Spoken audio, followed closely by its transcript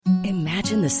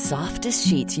Imagine the softest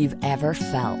sheets you've ever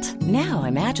felt. Now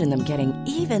imagine them getting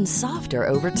even softer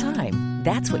over time.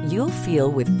 That's what you'll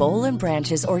feel with Boll and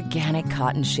Branch's organic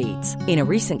cotton sheets. In a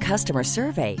recent customer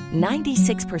survey,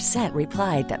 96%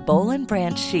 replied that Boll and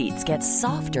Branch sheets get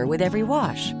softer with every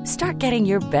wash. Start getting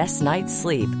your best night's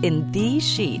sleep in these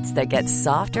sheets that get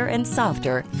softer and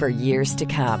softer for years to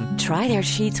come. Try their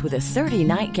sheets with a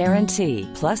 30-night guarantee.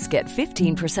 Plus, get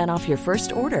 15% off your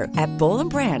first order at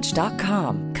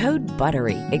bollandbranch.com. Code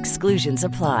BUTTERY. Exclusions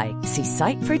apply. See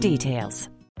site for details.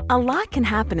 A lot can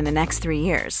happen in the next 3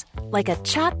 years. Like a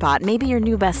chatbot may be your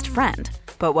new best friend.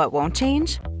 But what won't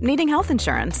change? Needing health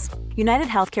insurance. United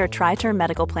Healthcare Tri-Term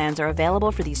Medical Plans are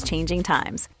available for these changing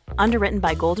times. Underwritten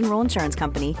by Golden Rule Insurance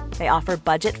Company, they offer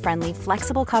budget-friendly,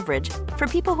 flexible coverage for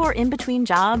people who are in between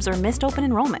jobs or missed open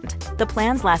enrollment. The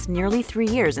plans last nearly 3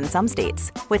 years in some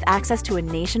states, with access to a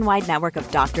nationwide network of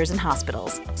doctors and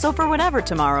hospitals. So for whatever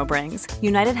tomorrow brings,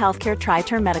 United Healthcare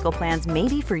Tri-Term Medical Plans may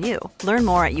be for you. Learn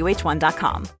more at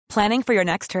uh1.com. Planning for your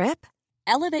next trip?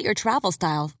 Elevate your travel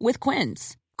style with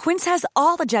Quince. Quince has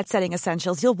all the jet-setting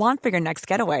essentials you'll want for your next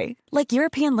getaway, like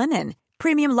European linen,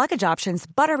 premium luggage options,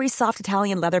 buttery soft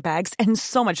Italian leather bags, and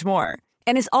so much more.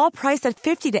 And is all priced at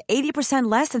 50 to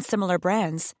 80% less than similar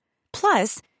brands.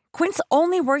 Plus, Quince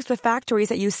only works with factories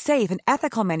that use safe and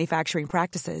ethical manufacturing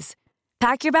practices.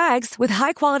 Pack your bags with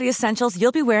high-quality essentials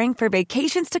you'll be wearing for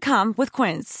vacations to come with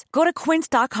Quince. Go to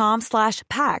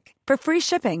quince.com/pack for free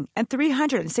shipping and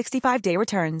 365-day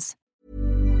returns.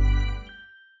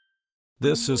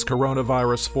 This is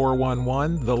Coronavirus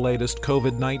 411, the latest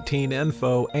COVID-19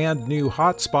 info and new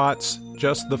hotspots,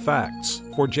 just the facts,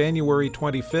 for January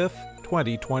 25th,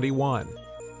 2021.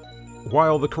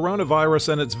 While the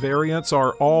coronavirus and its variants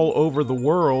are all over the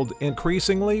world,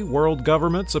 increasingly world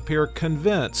governments appear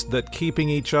convinced that keeping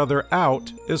each other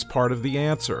out is part of the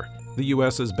answer. The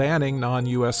U.S. is banning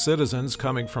non-U.S. citizens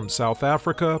coming from South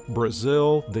Africa,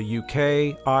 Brazil, the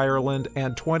U.K., Ireland,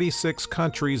 and 26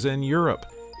 countries in Europe.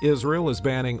 Israel is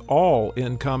banning all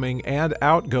incoming and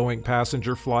outgoing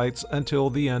passenger flights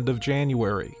until the end of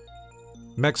January.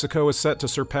 Mexico is set to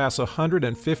surpass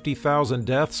 150,000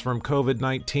 deaths from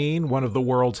COVID-19, one of the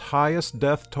world's highest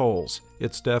death tolls.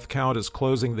 Its death count is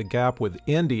closing the gap with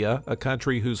India, a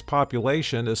country whose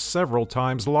population is several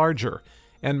times larger.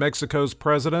 And Mexico's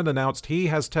president announced he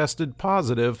has tested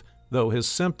positive, though his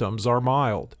symptoms are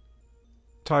mild.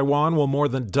 Taiwan will more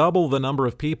than double the number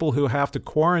of people who have to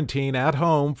quarantine at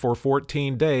home for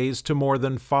 14 days to more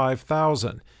than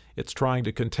 5,000. It's trying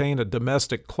to contain a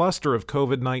domestic cluster of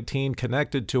COVID-19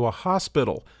 connected to a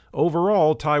hospital.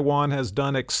 Overall, Taiwan has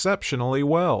done exceptionally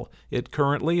well. It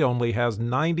currently only has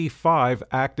 95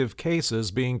 active cases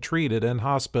being treated in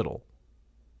hospital.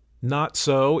 Not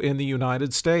so in the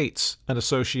United States. An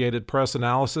Associated Press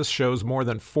analysis shows more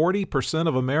than 40%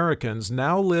 of Americans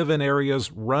now live in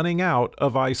areas running out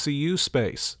of ICU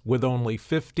space, with only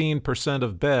 15%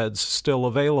 of beds still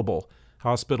available.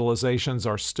 Hospitalizations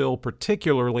are still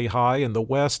particularly high in the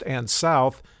West and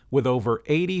South, with over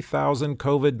 80,000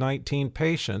 COVID-19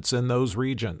 patients in those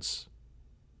regions.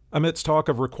 Amidst talk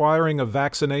of requiring a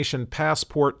vaccination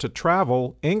passport to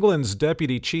travel, England's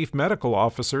Deputy Chief Medical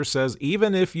Officer says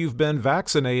even if you've been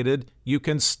vaccinated, you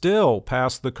can still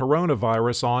pass the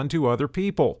coronavirus on to other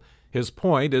people. His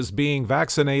point is being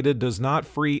vaccinated does not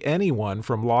free anyone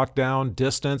from lockdown,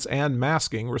 distance, and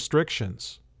masking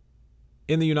restrictions.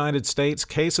 In the United States,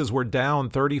 cases were down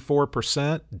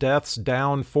 34%, deaths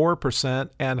down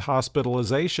 4%, and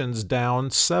hospitalizations down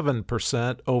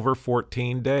 7% over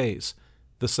 14 days.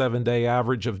 The 7-day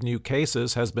average of new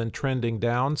cases has been trending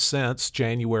down since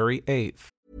January 8th.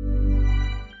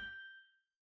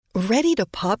 Ready to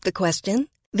pop the question?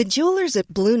 The jewelers at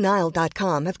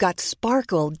BlueNile.com have got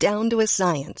sparkle down to a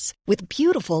science with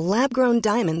beautiful lab-grown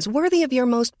diamonds worthy of your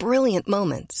most brilliant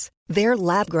moments. Their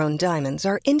lab-grown diamonds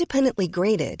are independently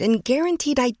graded and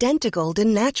guaranteed identical to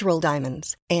natural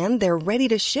diamonds, and they're ready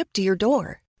to ship to your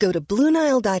door. Go to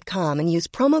BlueNile.com and use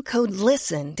promo code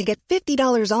LISTEN to get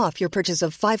 $50 off your purchase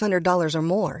of $500 or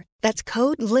more. That's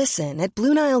code LISTEN at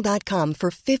BlueNile.com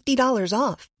for $50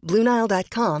 off.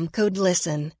 BlueNile.com, code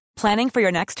LISTEN. Planning for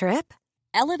your next trip?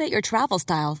 Elevate your travel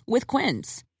style with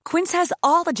Quince. Quince has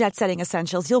all the jet-setting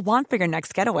essentials you'll want for your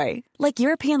next getaway, like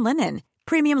European linen,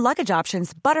 premium luggage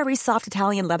options, buttery soft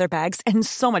Italian leather bags, and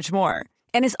so much more.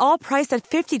 And is all priced at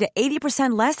 50 to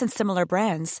 80% less than similar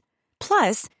brands.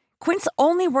 Plus, Quince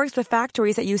only works with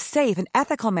factories that use safe and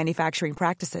ethical manufacturing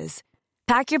practices.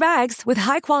 Pack your bags with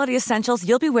high-quality essentials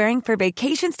you'll be wearing for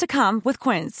vacations to come with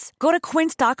Quince. Go to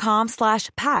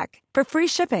quince.com/pack for free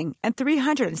shipping and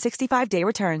 365-day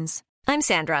returns. I'm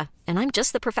Sandra, and I'm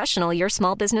just the professional your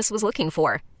small business was looking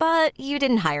for. But you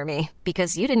didn't hire me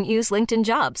because you didn't use LinkedIn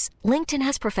Jobs. LinkedIn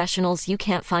has professionals you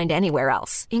can't find anywhere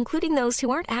else, including those who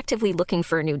aren't actively looking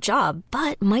for a new job,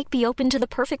 but might be open to the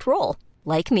perfect role,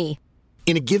 like me.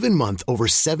 In a given month, over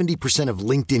 70% of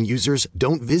LinkedIn users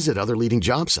don't visit other leading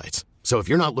job sites. So if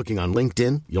you're not looking on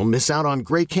LinkedIn, you'll miss out on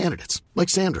great candidates like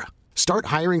Sandra. Start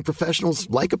hiring professionals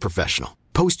like a professional.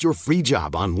 Post your free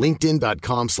job on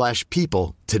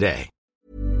linkedin.com/people today.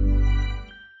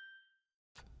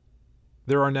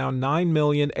 There are now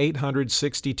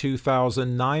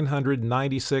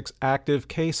 9,862,996 active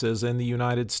cases in the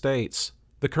United States.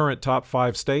 The current top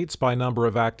 5 states by number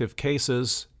of active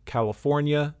cases: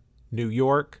 California, New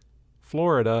York,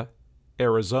 Florida,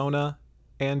 Arizona,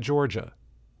 and Georgia.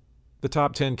 The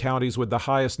top 10 counties with the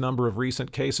highest number of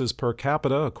recent cases per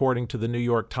capita, according to the New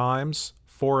York Times: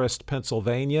 Forest,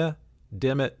 Pennsylvania;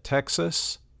 Dimmitt,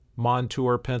 Texas;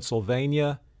 Montour,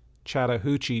 Pennsylvania;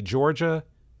 Chattahoochee, Georgia;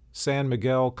 San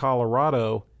Miguel,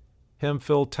 Colorado;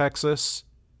 Hemphill, Texas;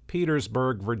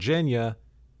 Petersburg, Virginia;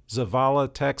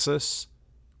 Zavala, Texas;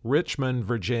 Richmond,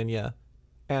 Virginia;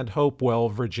 and Hopewell,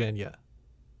 Virginia.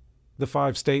 The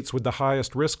 5 states with the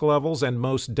highest risk levels and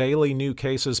most daily new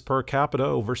cases per capita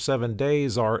over 7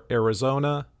 days are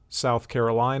Arizona, South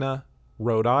Carolina,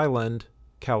 Rhode Island,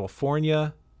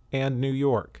 California, and New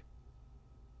York.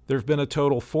 There have been a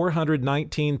total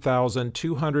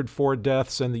 419,204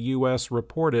 deaths in the U.S.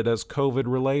 reported as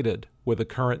COVID-related, with a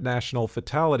current national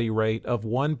fatality rate of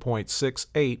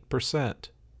 1.68%.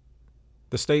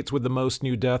 The states with the most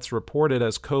new deaths reported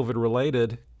as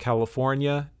COVID-related: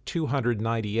 California,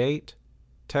 298,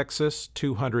 Texas,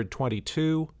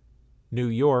 222, New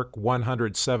York,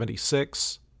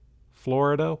 176,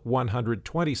 Florida,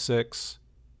 126,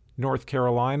 North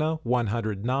Carolina,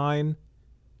 109,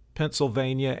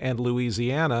 Pennsylvania and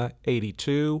Louisiana,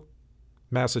 82,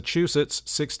 Massachusetts,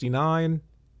 69,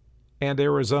 and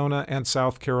Arizona and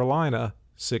South Carolina,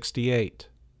 68.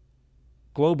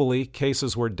 Globally,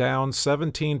 cases were down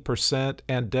 17%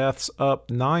 and deaths up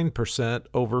 9%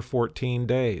 over 14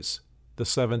 days. The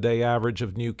 7-day average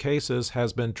of new cases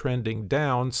has been trending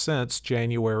down since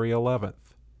January 11th.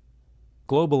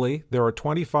 Globally, there are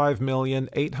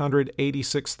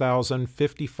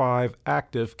 25,886,055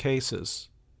 active cases.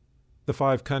 The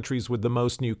 5 countries with the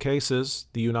most new cases: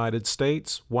 the United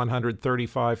States,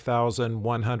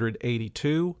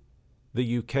 135,182,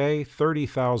 the UK,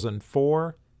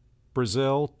 30,004,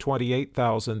 Brazil,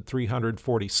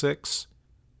 28,346,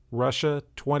 Russia,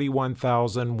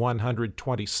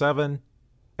 21,127,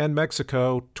 and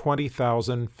Mexico,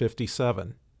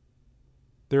 20,057.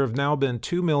 There have now been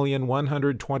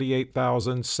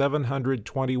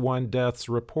 2,128,721 deaths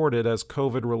reported as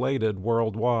COVID-related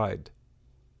worldwide.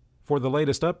 For the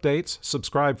latest updates,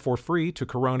 subscribe for free to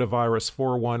Coronavirus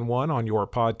 411 on your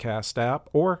podcast app,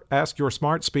 or ask your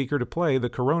smart speaker to play the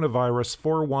Coronavirus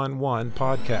 411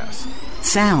 podcast.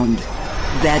 Sound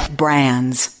that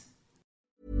brands.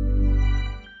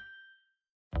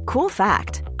 Cool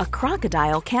fact, a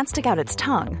crocodile can't stick out its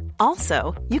tongue.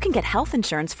 Also, you can get health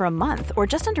insurance for a month or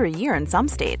just under a year in some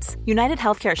states. United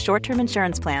Healthcare short-term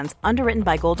insurance plans, underwritten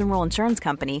by Golden Rule Insurance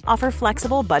Company, offer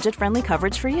flexible, budget-friendly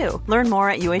coverage for you. Learn more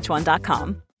at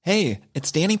uh1.com. Hey,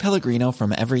 it's Danny Pellegrino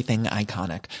from Everything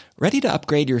Iconic. Ready to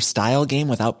upgrade your style game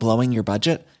without blowing your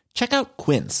budget? Check out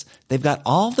Quince. They've got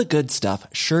all the good stuff: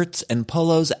 shirts and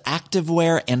polos,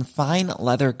 activewear, and fine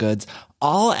leather goods,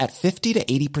 all at 50 to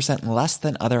 80% less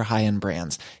than other high-end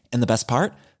brands. And the best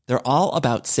part? They're all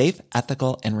about safe,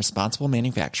 ethical, and responsible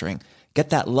manufacturing. Get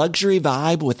that luxury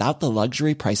vibe without the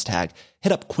luxury price tag.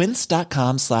 Hit up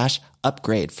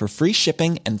quince.com/upgrade for free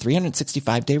shipping and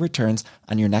 365-day returns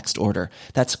on your next order.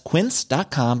 That's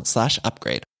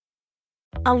quince.com/upgrade.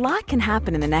 A lot can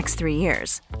happen in the next 3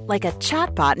 years. Like a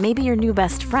chatbot may be your new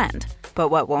best friend. But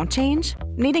what won't change?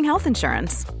 Needing health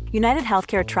insurance. United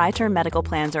Healthcare Tri-Term Medical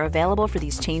Plans are available for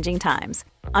these changing times.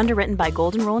 Underwritten by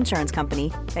Golden Rule Insurance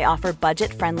Company, they offer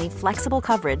budget-friendly, flexible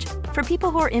coverage for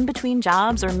people who are in between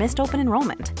jobs or missed open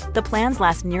enrollment. The plans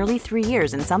last nearly 3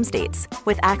 years in some states,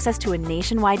 with access to a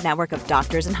nationwide network of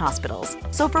doctors and hospitals.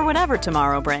 So for whatever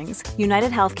tomorrow brings,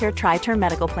 United Healthcare Tri-Term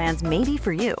Medical Plans may be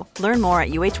for you. Learn more at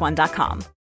uh1.com.